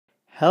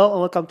Hello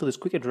and welcome to this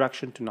quick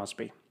introduction to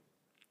Nozbe.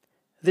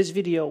 This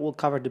video will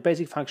cover the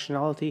basic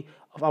functionality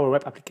of our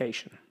web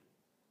application.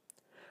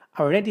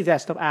 Our native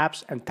desktop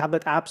apps and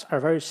tablet apps are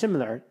very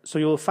similar, so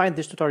you will find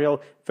this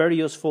tutorial very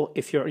useful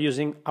if you're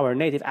using our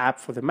native app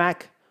for the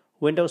Mac,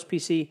 Windows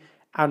PC,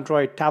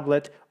 Android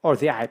tablet, or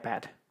the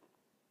iPad.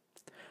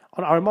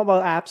 On our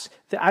mobile apps,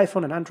 the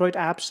iPhone and Android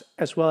apps,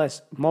 as well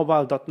as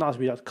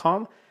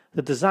mobile.nozbe.com,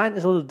 the design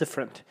is a little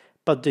different,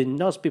 but the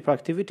Nozbe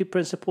productivity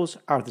principles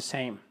are the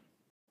same.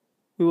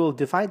 We will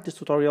divide this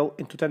tutorial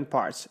into 10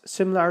 parts,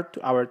 similar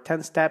to our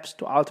 10 Steps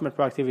to Ultimate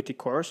Productivity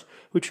course,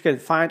 which you can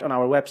find on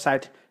our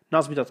website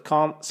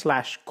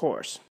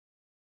nozbe.com/course.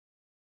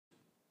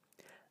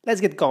 Let's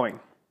get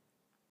going.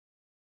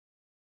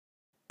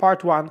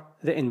 Part 1.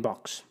 The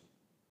inbox.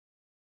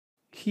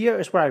 Here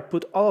is where I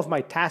put all of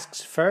my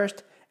tasks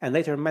first and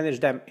later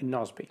manage them in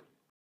Nozbe.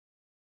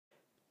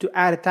 To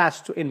add a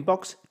task to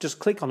inbox, just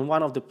click on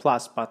one of the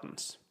plus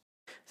buttons.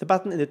 The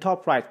button in the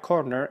top right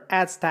corner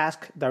adds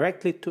tasks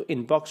directly to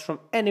inbox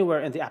from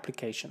anywhere in the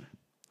application.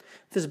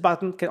 This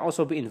button can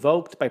also be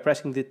invoked by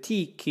pressing the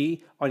T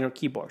key on your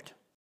keyboard.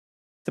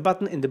 The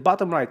button in the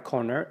bottom right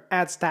corner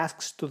adds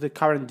tasks to the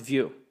current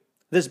view.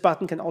 This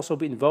button can also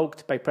be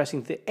invoked by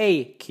pressing the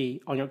A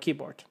key on your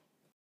keyboard.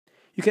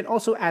 You can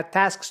also add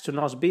tasks to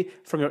Nozbe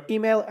from your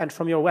email and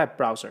from your web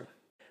browser.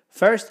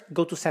 First,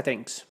 go to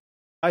Settings.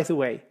 By the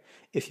way,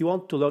 if you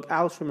want to log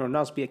out from your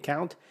Nozbe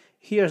account,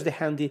 here's the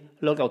handy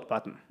Logout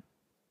button.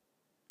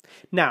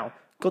 Now,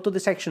 go to the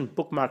section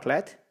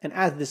Bookmarklet and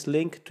add this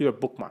link to your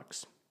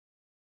bookmarks.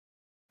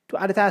 To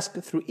add a task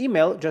through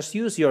email, just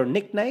use your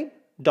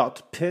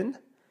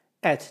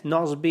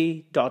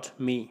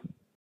nickname.pin@nozbe.me.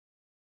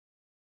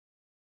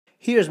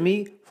 Here's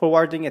me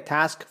forwarding a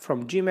task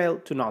from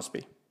Gmail to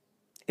Nozbe.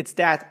 It's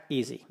that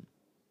easy.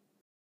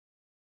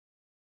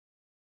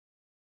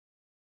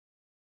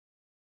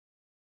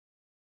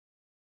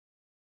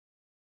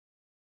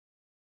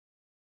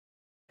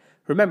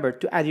 Remember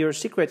to add your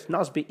secret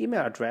Nozbe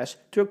email address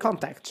to your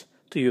contacts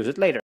to use it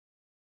later.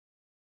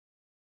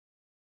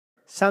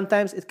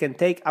 Sometimes it can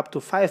take up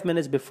to 5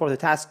 minutes before the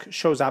task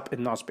shows up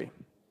in Nozbe.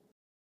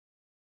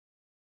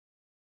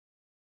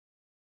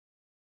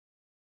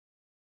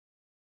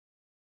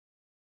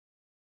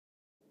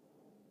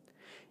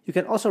 You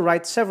can also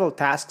write several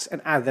tasks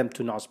and add them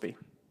to Nozbe.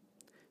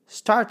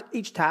 Start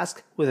each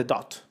task with a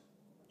dot.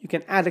 You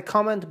can add a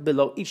comment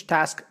below each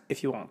task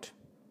if you want.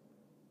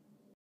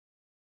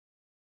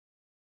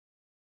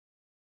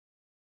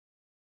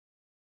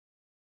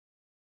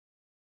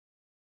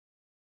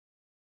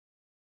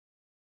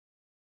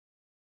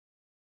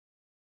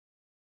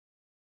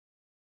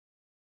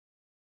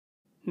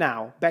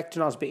 Now, back to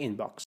Nozbe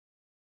inbox.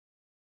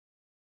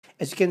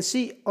 As you can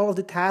see, all of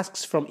the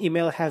tasks from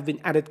email have been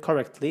added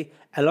correctly,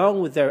 along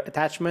with their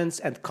attachments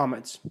and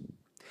comments.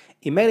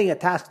 Emailing a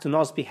task to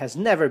Nozbe has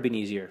never been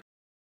easier.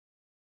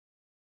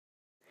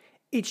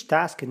 Each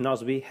task in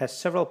Nozbe has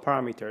several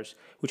parameters,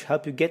 which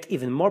help you get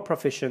even more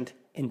proficient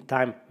in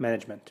time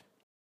management.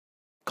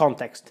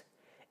 Context.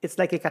 It's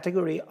like a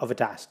category of a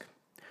task.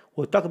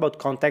 We'll talk about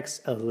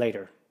context a little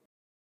later.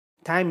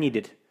 Time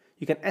needed.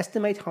 You can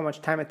estimate how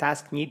much time a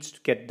task needs to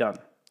get done.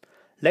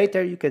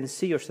 Later, you can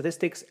see your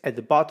statistics at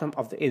the bottom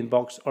of the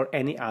inbox or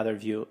any other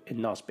view in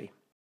Nozbe.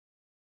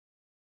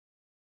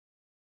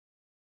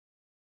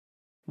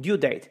 Due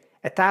date.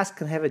 A task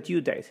can have a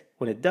due date.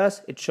 When it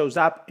does, it shows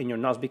up in your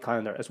Nozbe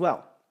calendar as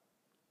well.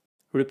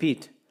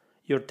 Repeat.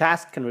 Your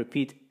task can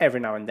repeat every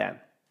now and then.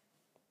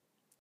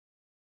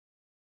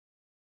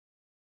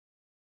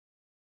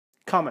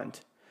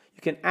 Comment.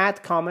 You can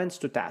add comments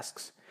to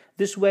tasks.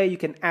 This way you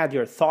can add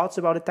your thoughts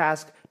about a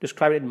task,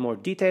 describe it in more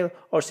detail,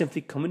 or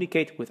simply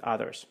communicate with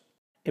others.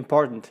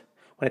 Important.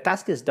 When a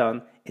task is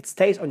done, it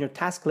stays on your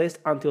task list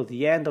until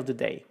the end of the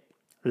day.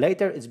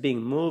 Later it's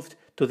being moved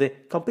to the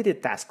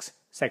completed tasks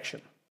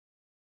section.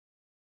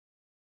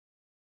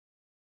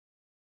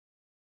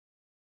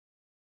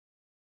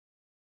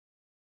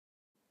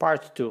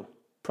 Part 2.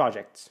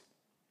 Projects.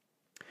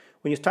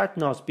 When you start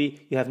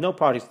Nozbe, you have no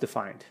projects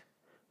defined.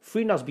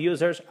 Free Nozbe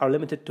users are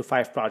limited to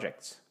 5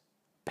 projects.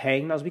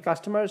 Paying Nozbe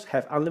customers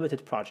have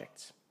unlimited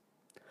projects.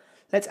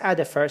 Let's add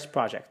a first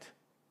project.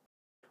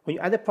 When you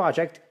add a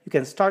project, you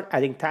can start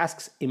adding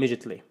tasks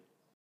immediately.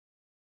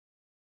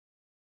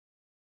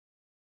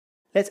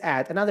 Let's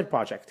add another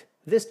project,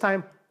 this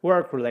time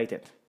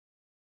work-related.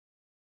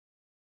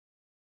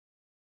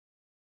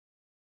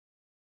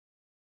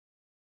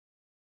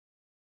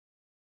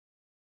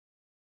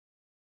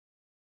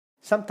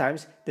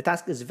 Sometimes the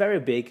task is very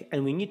big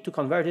and we need to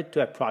convert it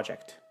to a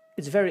project.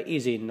 It's very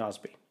easy in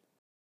Nozbe.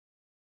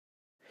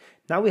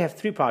 Now we have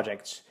 3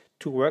 projects,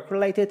 2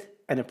 work-related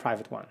and a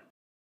private one.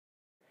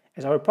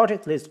 As our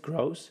project list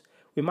grows,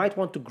 we might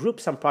want to group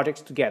some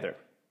projects together.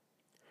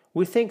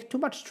 We think too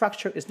much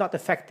structure is not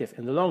effective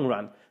in the long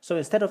run, so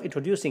instead of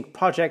introducing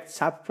projects,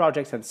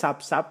 sub-projects and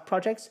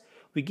sub-sub-projects,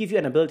 we give you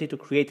an ability to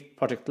create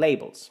project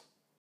labels.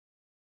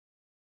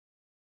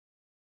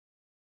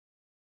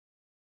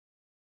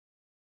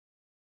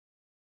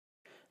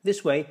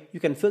 This way, you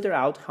can filter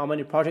out how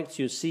many projects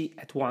you see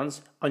at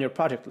once on your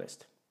project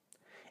list.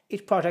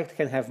 Each project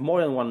can have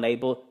more than one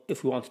label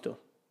if we want to.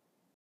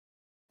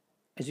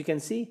 As you can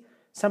see,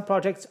 some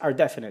projects are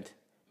definite,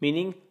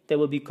 meaning they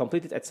will be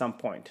completed at some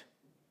point.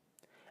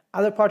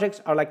 Other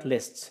projects are like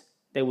lists.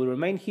 They will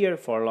remain here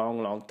for a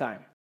long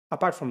time.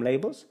 Apart from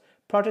labels,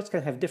 projects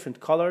can have different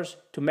colors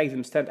to make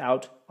them stand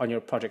out on your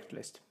project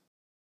list.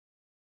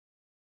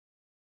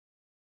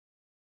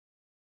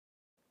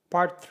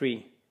 Part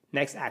 3.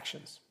 Next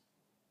actions.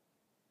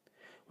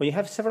 When you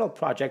have several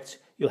projects,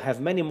 you'll have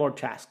many more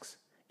tasks.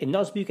 In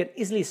Nozbe, you can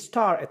easily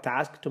star a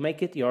task to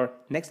make it your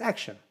next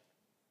action.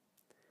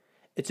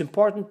 It's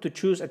important to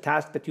choose a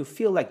task that you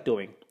feel like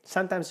doing.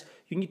 Sometimes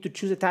you need to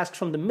choose a task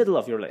from the middle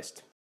of your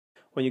list.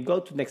 When you go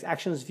to Next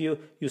Actions view,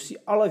 you see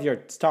all of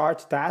your starred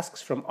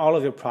tasks from all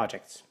of your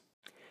projects.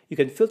 You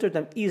can filter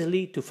them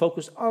easily to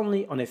focus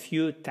only on a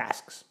few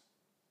tasks.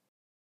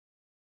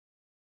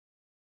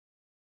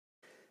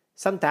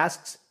 Some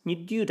tasks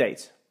need due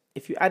dates.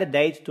 If you add a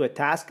date to a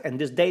task and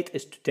this date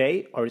is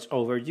today or is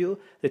overdue,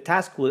 the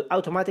task will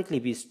automatically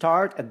be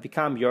starred and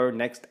become your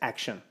next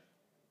action.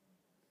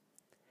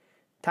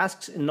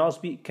 Tasks in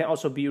Nozbe can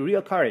also be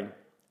reoccurring,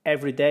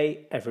 every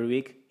day, every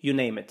week, you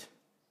name it.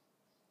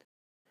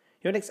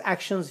 Your Next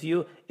Actions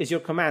view is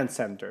your command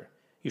center.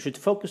 You should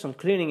focus on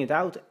cleaning it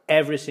out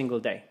every single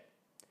day.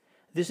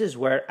 This is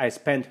where I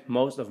spend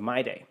most of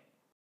my day.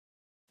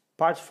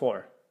 Part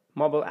 4.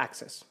 Mobile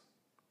Access.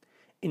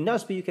 In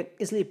Nozbe, you can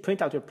easily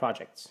print out your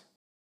projects.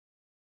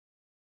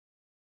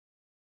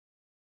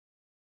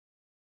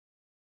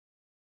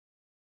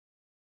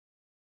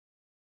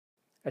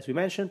 As we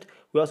mentioned,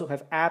 we also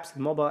have apps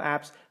and mobile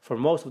apps for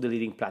most of the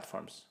leading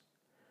platforms.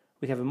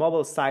 We have a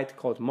mobile site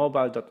called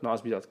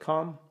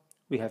mobile.nozbe.com.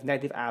 We have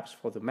native apps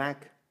for the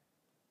Mac,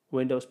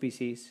 Windows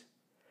PCs,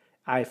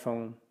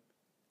 iPhone,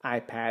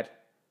 iPad,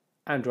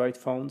 Android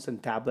phones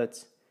and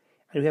tablets,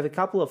 and we have a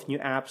couple of new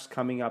apps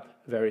coming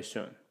up very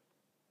soon.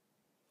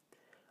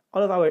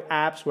 All of our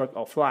apps work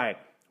offline,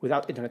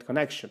 without internet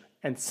connection,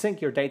 and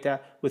sync your data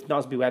with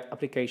Nozbe web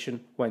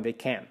application when they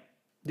can.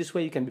 This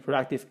way you can be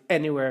productive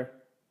anywhere,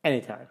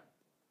 anytime.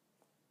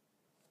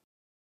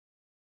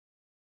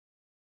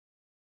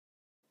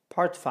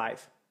 Part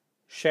 5.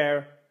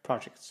 Share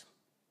projects.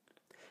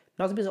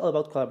 Nozbe is all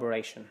about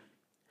collaboration.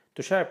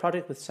 To share a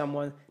project with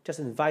someone, just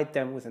invite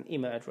them with an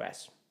email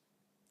address.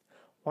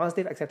 Once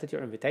they've accepted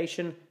your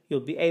invitation, you'll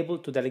be able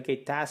to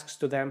delegate tasks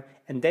to them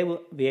and they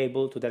will be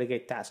able to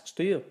delegate tasks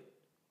to you.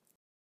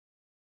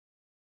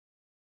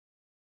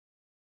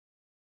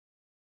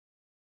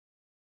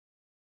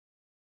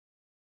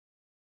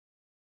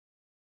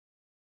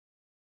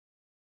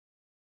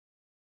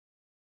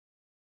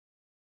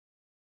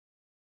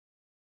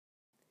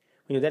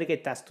 When you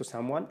delegate tasks to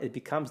someone, it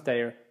becomes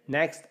their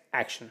next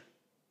action.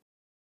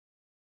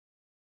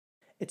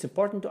 It's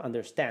important to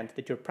understand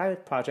that your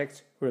private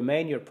projects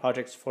remain your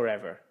projects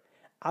forever.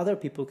 Other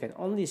people can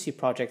only see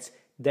projects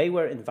they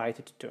were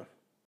invited to.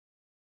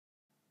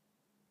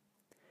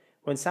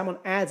 When someone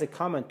adds a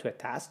comment to a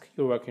task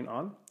you're working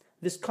on,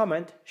 this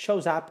comment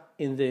shows up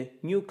in the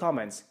New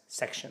Comments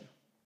section.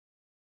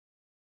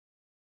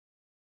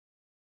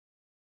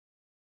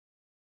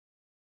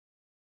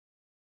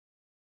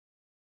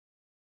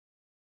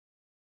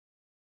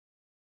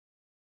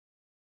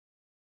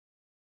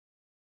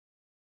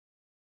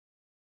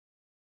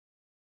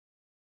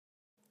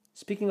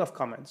 Speaking of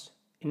comments,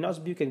 in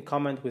Nozbe you can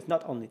comment with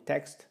not only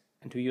text,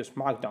 and we use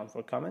Markdown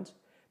for comments,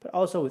 but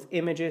also with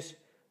images,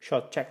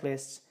 short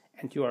checklists,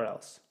 and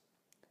URLs,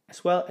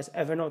 as well as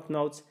Evernote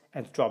notes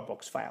and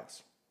Dropbox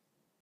files.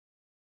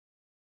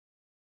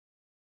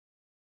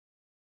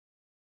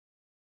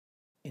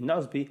 In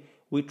Nozbe,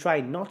 we try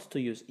not to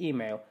use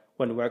email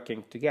when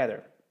working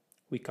together.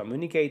 We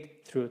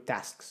communicate through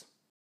tasks.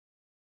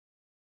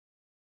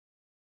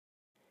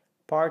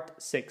 Part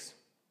 6.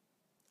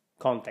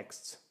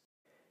 Contexts.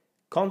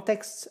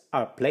 Contexts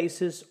are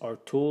places or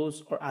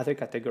tools or other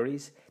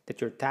categories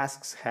that your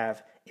tasks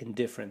have in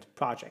different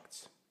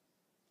projects.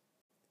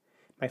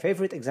 My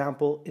favorite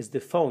example is the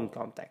phone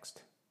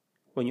context.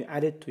 When you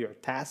add it to your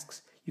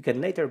tasks, you can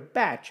later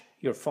batch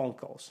your phone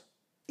calls,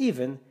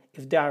 even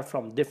if they are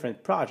from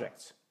different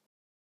projects.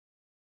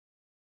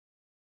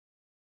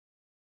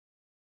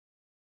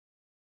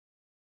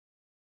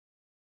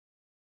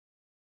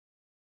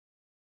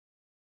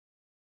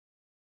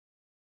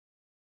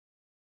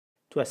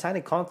 To assign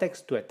a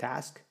context to a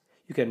task,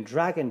 you can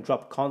drag and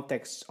drop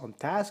contexts on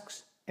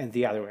tasks and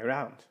the other way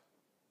around.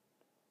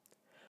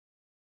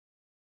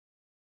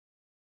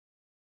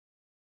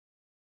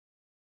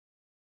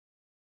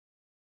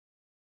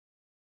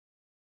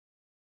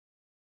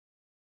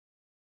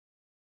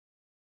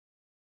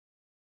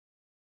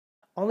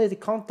 Only the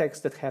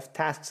contexts that have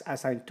tasks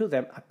assigned to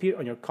them appear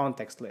on your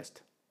context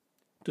list.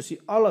 To see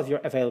all of your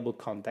available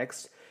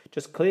contexts,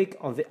 just click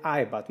on the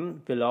I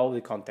button below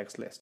the context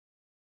list.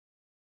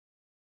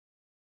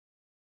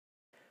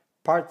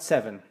 Part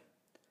 7.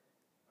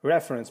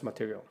 Reference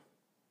material.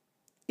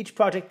 Each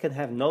project can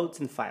have notes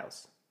and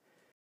files.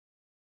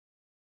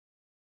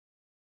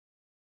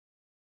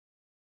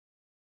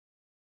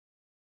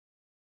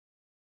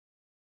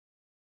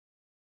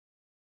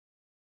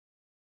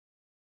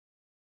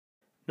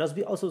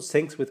 Nozbe also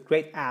syncs with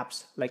great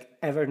apps like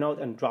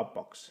Evernote and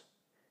Dropbox.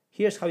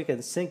 Here's how you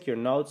can sync your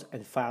notes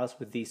and files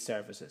with these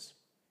services.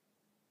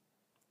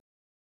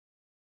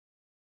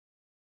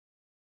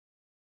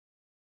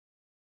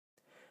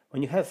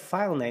 When you have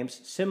file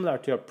names similar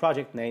to your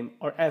project name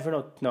or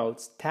Evernote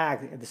notes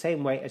tagged in the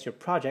same way as your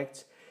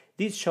projects,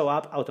 these show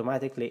up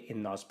automatically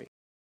in Nozbe.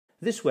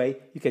 This way,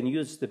 you can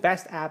use the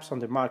best apps on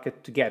the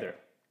market together: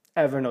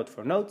 Evernote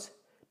for notes,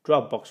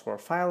 Dropbox for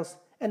files,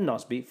 and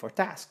Nozbe for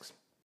tasks.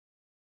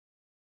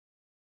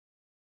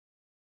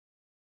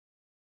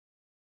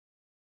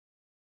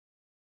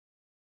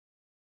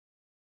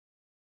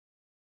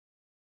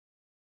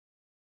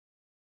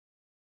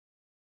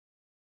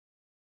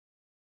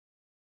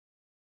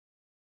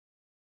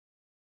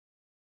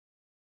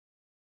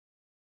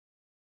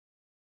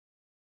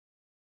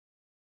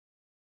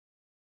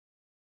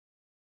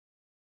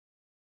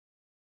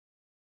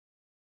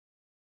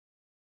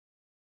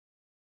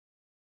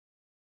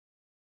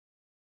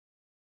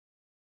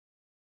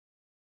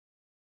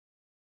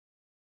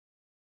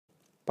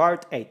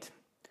 Part 8.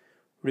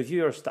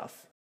 Review your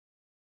stuff.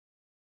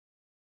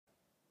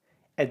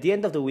 At the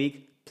end of the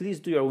week, please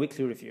do your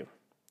weekly review.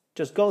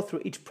 Just go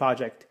through each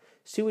project,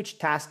 see which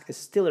task is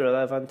still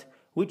relevant,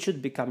 which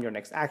should become your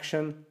next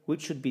action,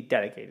 which should be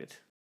delegated.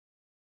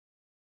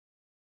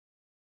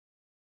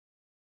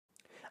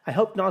 I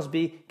hope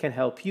Nozbe can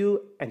help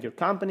you and your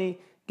company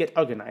get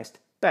organized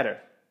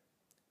better.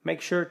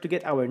 Make sure to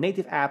get our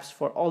native apps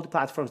for all the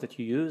platforms that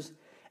you use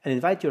and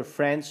invite your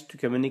friends to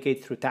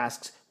communicate through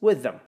tasks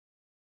with them.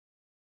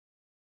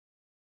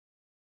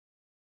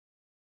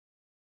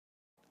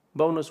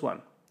 Bonus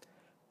 1.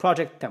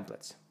 Project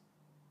templates.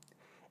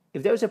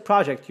 If there is a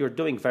project you're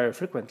doing very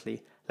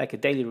frequently, like a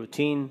daily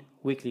routine,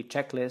 weekly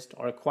checklist,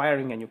 or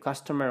acquiring a new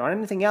customer, or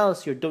anything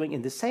else you're doing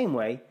in the same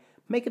way,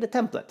 make it a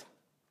template.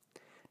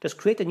 Just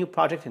create a new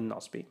project in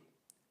Nozbe,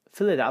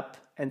 fill it up,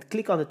 and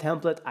click on the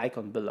template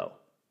icon below.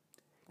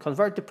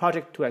 Convert the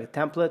project to a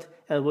template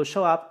and it will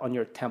show up on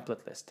your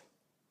template list.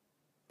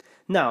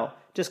 Now,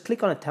 just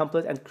click on a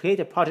template and create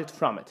a project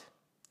from it,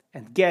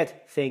 and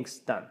get things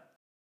done.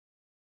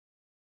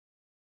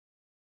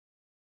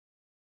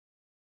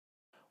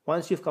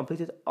 Once you've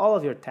completed all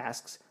of your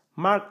tasks,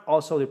 mark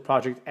also the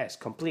project as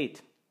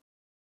complete.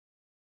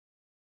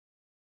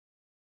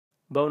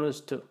 Bonus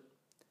 2.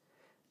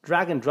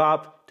 Drag and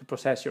drop to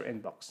process your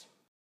inbox.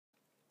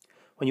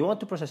 When you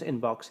want to process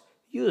inbox,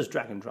 use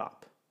drag and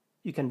drop.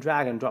 You can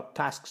drag and drop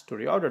tasks to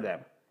reorder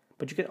them,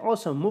 but you can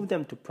also move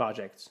them to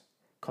projects,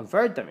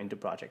 convert them into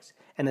projects,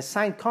 and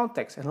assign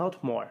context and a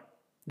lot more.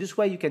 This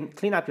way you can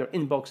clean up your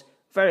inbox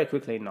very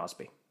quickly in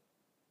Nozbe.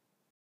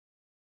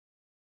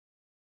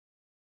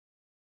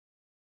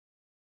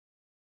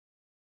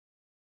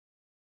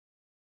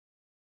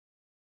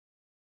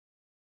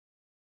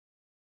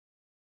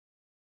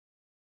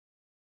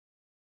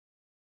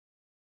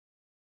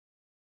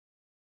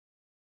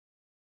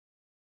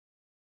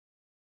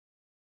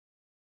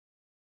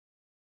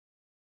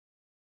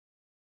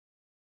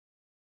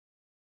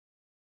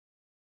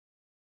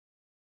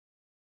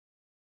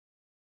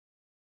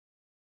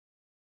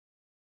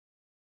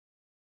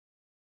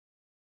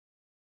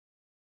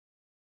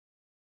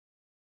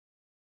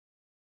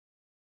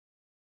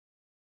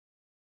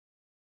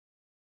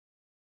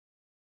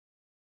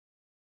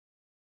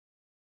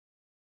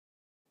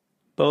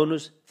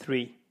 Bonus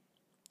 3.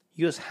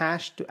 Use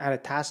hash to add a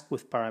task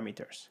with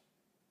parameters.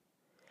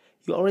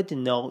 You already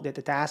know that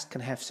a task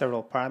can have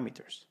several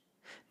parameters.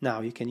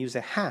 Now you can use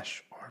a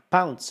hash or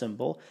pound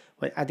symbol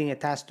when adding a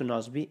task to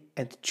Nozbe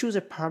and choose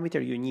a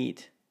parameter you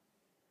need.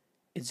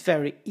 It's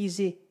very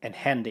easy and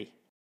handy.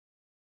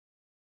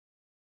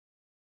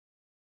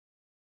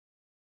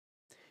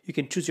 You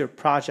can choose your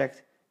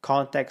project,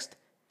 context,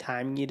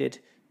 time needed,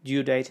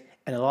 due date,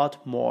 and a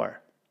lot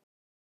more.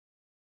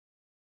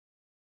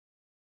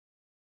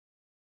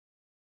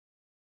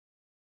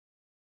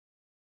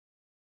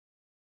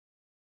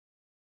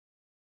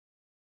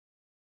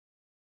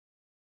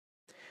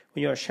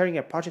 When you are sharing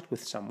a project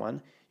with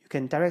someone, you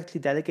can directly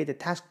delegate a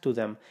task to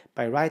them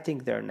by writing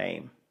their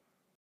name.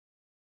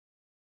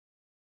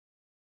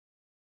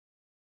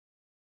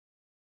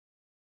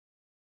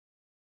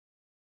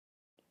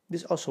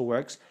 This also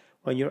works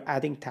when you're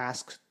adding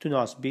tasks to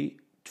Nozbe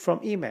from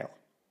email.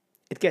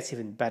 It gets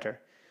even better.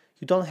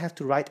 You don't have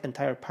to write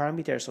entire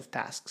parameters of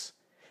tasks.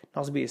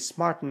 Nozbe is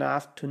smart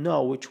enough to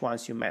know which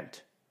ones you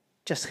meant.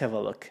 Just have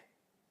a look.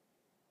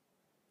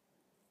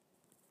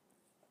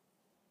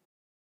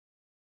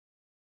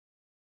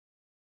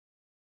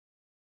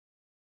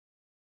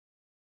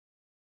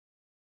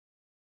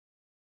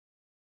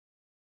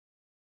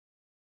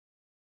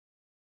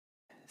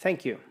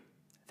 Thank you.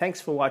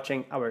 Thanks for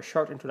watching our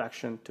short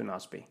introduction to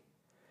Nozbe.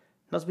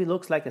 Nozbe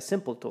looks like a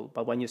simple tool,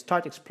 but when you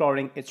start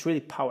exploring, it's really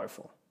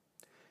powerful.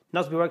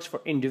 Nozbe works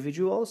for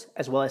individuals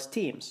as well as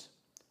teams.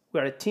 We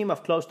are a team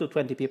of close to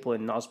 20 people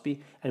in Nozbe,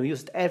 and we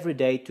use it every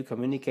day to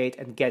communicate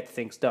and get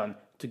things done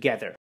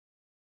together.